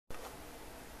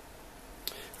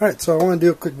Alright, so I want to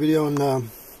do a quick video on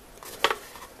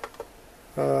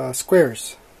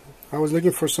squares. I was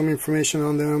looking for some information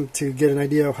on them to get an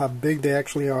idea of how big they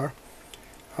actually are.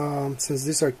 Since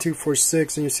these are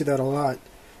 246 and you see that a lot.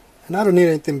 And I don't need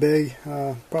anything big,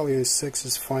 probably a 6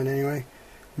 is fine anyway.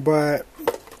 But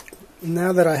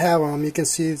now that I have them, you can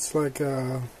see it's like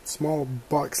a small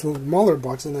box, a little smaller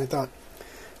box than I thought.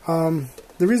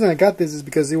 The reason I got this is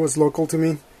because it was local to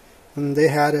me and they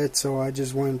had it, so I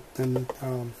just went and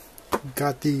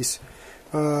got these.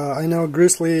 I know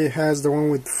Grizzly has the one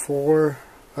with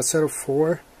a set of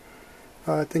 4.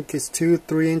 I think it's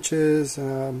 2-3 inches.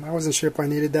 I wasn't sure if I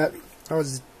needed that. I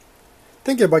was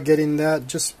thinking about getting that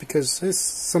just because it's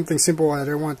something simple that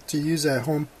I want to use at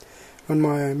home on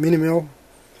my mini mill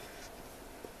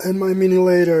and my mini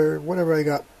lathe or whatever I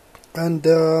got. And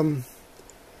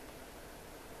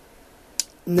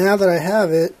now that I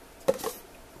have it,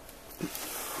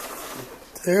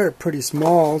 they're pretty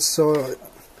small. So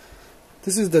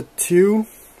this is the 2,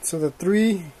 so the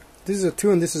 3, this is a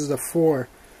 2 and this is the 4.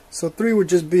 So 3 would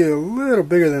just be a little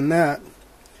bigger than that.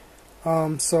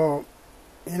 So,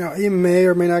 you know, it may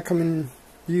or may not come in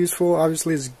useful.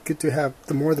 Obviously it's good to have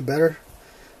the more the better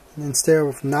instead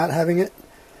of not having it.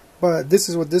 But this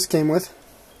is what this came with,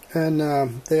 and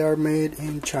they are made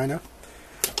in China.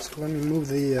 So let me move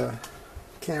the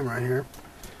camera here,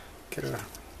 get a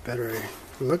better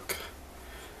look.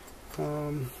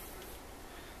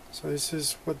 So this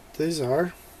is what these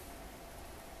are.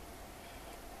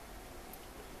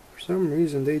 For some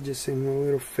reason they just seem a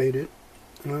little faded.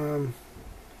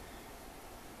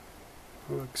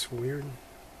 Looks weird.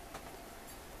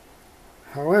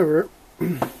 However,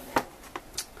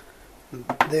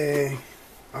 they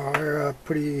are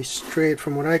pretty straight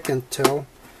from what I can tell.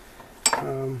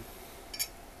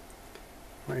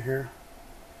 Right here.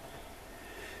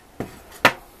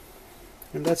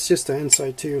 And that's just the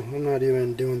inside too. I'm not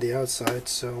even doing the outside,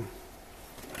 so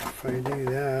if I do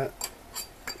that,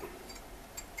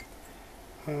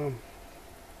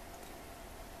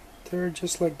 they're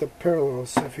just like the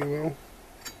parallels, if you will.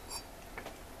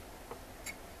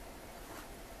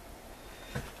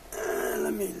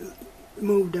 Let me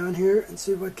move down here and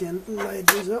see if I can light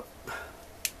these up.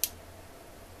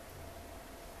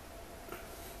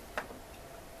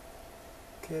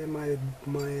 Okay, my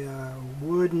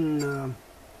wooden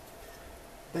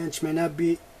bench may not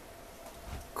be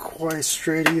quite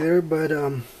straight either, but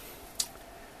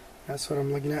that's what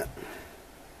I'm looking at.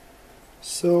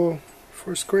 So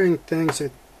for squaring things, I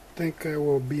think I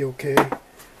will be okay.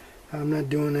 I'm not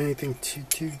doing anything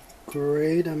too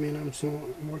great. I mean, I'm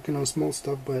working on small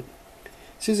stuff, but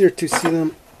it's easier to see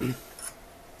them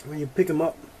when you pick them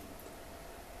up.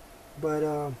 But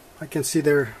I can see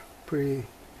they're pretty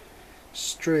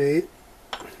straight,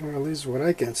 or at least what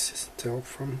I can tell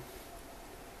from.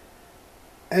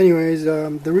 Anyways,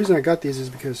 the reason I got these is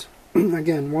because,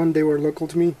 again, one, they were local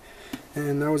to me,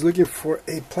 and I was looking for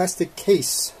a plastic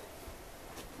case.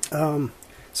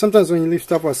 Sometimes when you leave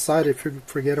stuff outside, if you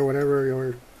forget or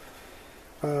whatever,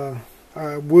 or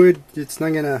wood, it's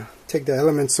not gonna take the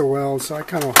elements so well. So I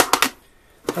kind of,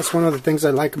 that's one of the things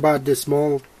I like about this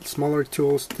smaller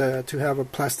tools, to have a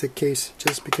plastic case,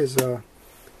 just because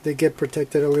they get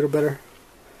protected a little better.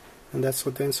 And that's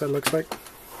what the inside looks like.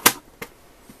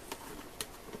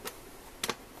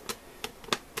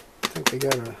 I think they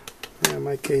got a, yeah,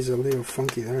 my case is a little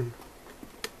funky there.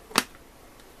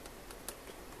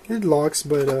 It locks,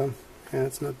 but yeah,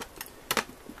 it's not.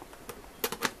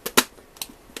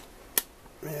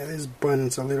 Yeah, this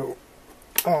button's a little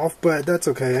off, but that's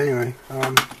okay anyway.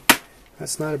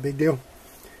 That's not a big deal.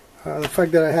 The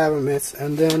fact that I have them is,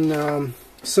 and then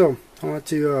so I want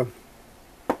to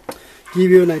give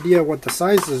you an idea of what the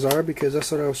sizes are, because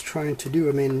that's what I was trying to do.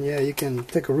 I mean, yeah, you can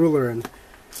take a ruler and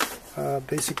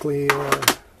basically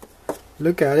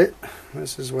look at it.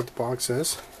 This is what the box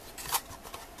says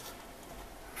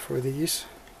for these.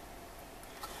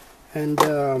 And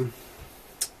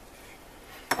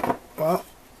well,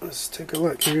 let's take a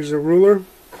look. Here's a ruler.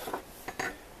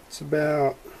 It's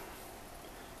about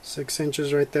 6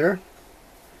 inches right there.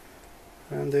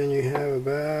 And then you have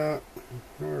about,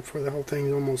 or for the whole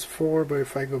thing, almost 4, but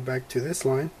if I go back to this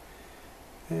line,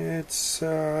 it's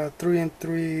 3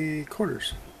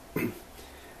 3/4.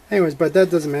 Anyways, but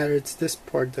that doesn't matter. It's this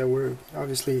part that we're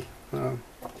obviously going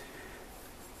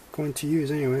to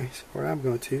use anyways, or I'm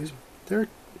going to use. They're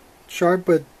sharp,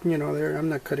 but you know, I'm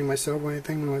not cutting myself or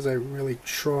anything unless I really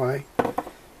try.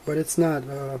 But it's not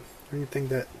anything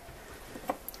that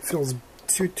feels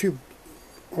too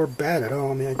or bad at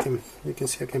all. I mean, you can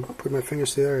see I can put my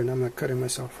fingers there and I'm not cutting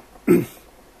myself.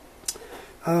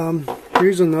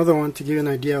 Here's another one to give you an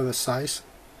idea of the size.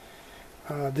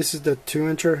 This is the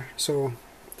 2-incher, so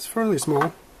it's fairly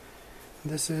small.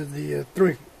 This is the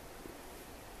 3.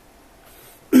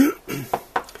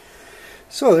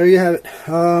 So there you have it.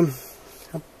 A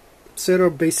set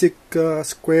of basic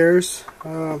squares,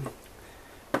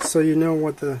 so you know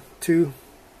what the 2,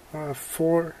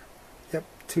 4,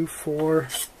 2, 4,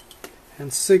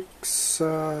 and 6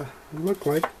 look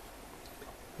like.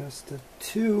 That's the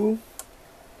 2.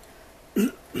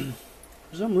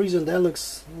 For some reason that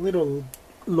looks a little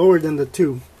lower than the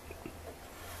 2.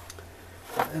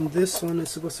 And this one is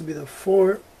supposed to be the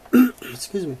 4.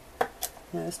 Excuse me.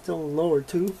 Yeah, it's still lower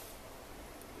too.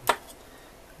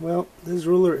 Well, this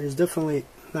ruler is definitely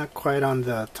not quite on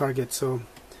the target, so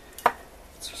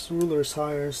this ruler is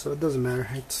higher, so it doesn't matter.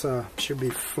 It's should be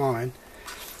fine.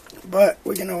 But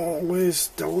we can always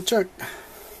double check.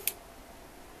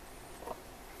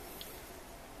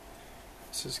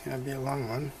 This is gonna be a long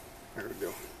one. There we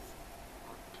go.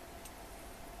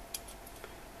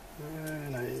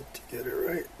 And I need to get it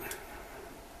right.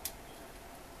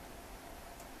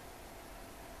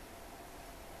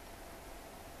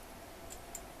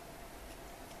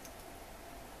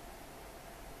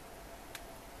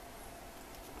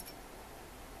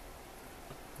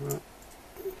 Well,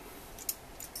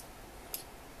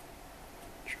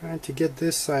 trying to get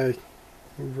this side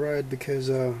right because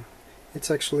it's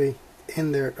actually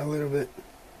in there a little bit.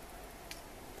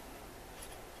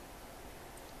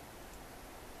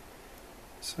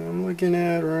 So I'm looking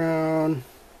at around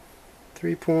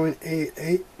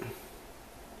 3.88.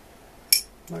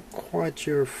 Not quite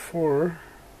your 4.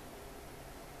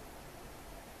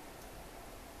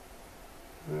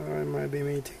 It might be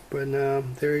me too, but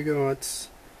there you go. It's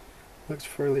looks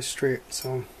fairly straight,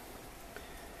 so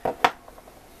I'm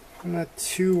not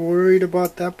too worried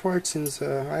about that part since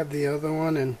I have the other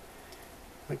one and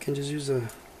I can just use a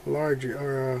larger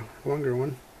or a longer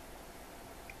one.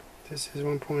 This is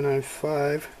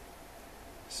 1.95,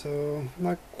 so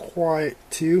not quite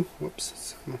 2.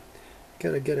 Whoops, so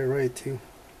gotta get it right too.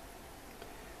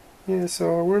 Yeah,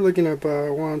 so we're looking at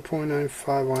about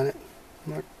 1.95 on it,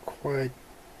 not quite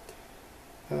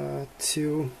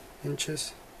 2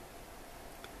 inches.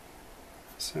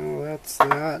 So that's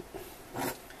that.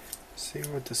 Let's see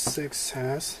what the 6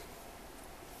 has.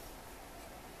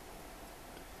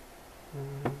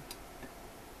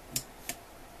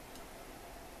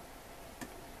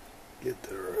 Get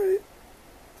that right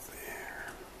there.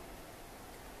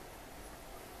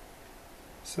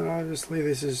 So obviously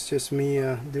this is just me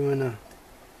doing a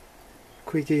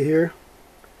quickie here.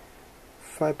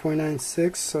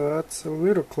 5.96, so that's a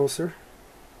little closer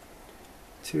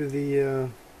to the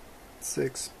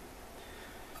 6.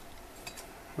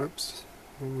 Whoops,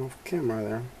 I'm off camera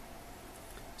there.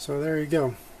 So there you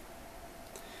go.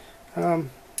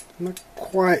 Not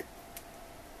quite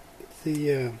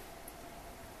the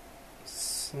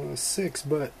 6,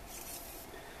 but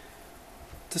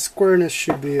the squareness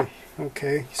should be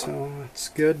okay, so it's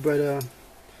good. But at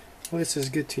least it's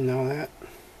good to know that.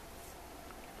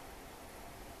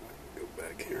 Go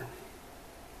back here.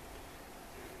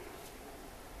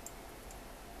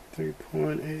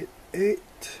 3.88.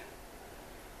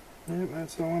 Yep,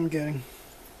 that's all I'm getting.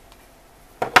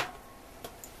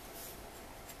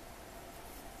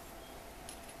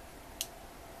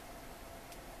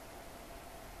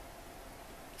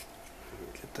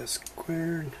 Get that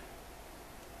squared.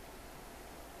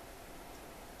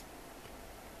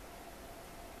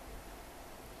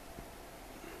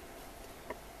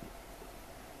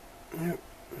 Yep,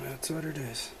 that's what it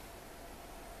is.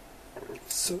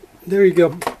 So there you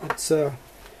go. It's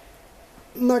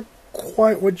not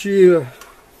quite what you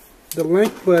the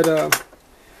length, but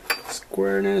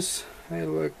squareness, they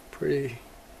look pretty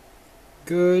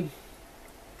good.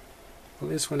 At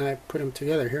least when I put them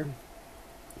together here.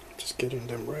 Just getting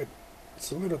them right.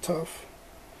 It's a little tough,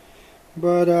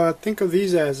 but think of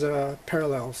these as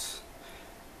parallels.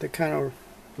 They kind of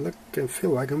look and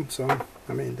feel like them. So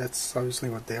I mean, that's obviously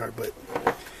what they are, but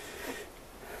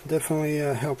definitely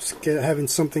helps having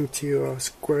something to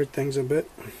square things a bit.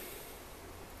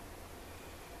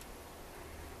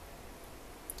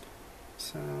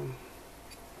 So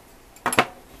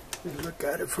look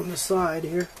at it from the side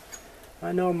here.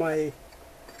 I know my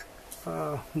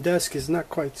desk is not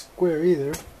quite square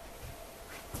either.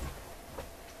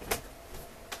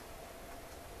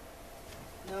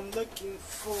 I'm looking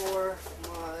for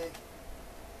my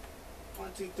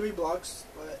 1, 2, 3 blocks,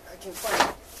 but I can't find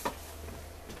it.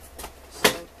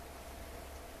 So,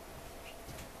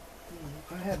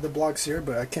 I had the blocks here,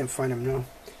 but I can't find them now.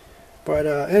 But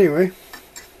anyway,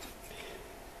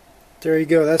 there you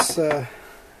go. That's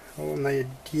an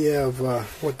idea of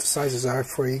what the sizes are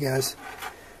for you guys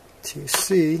to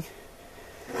see.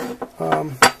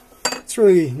 It's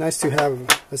really nice to have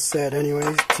a set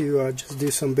anyways to just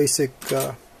do some basic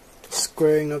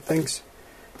squaring of things.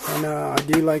 And I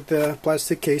do like the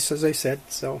plastic case, as I said,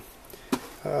 so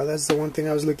that's the one thing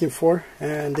I was looking for,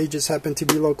 and they just happen to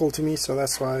be local to me, so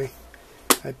that's why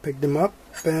I picked them up.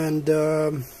 And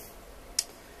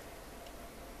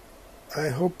I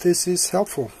hope this is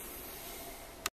helpful.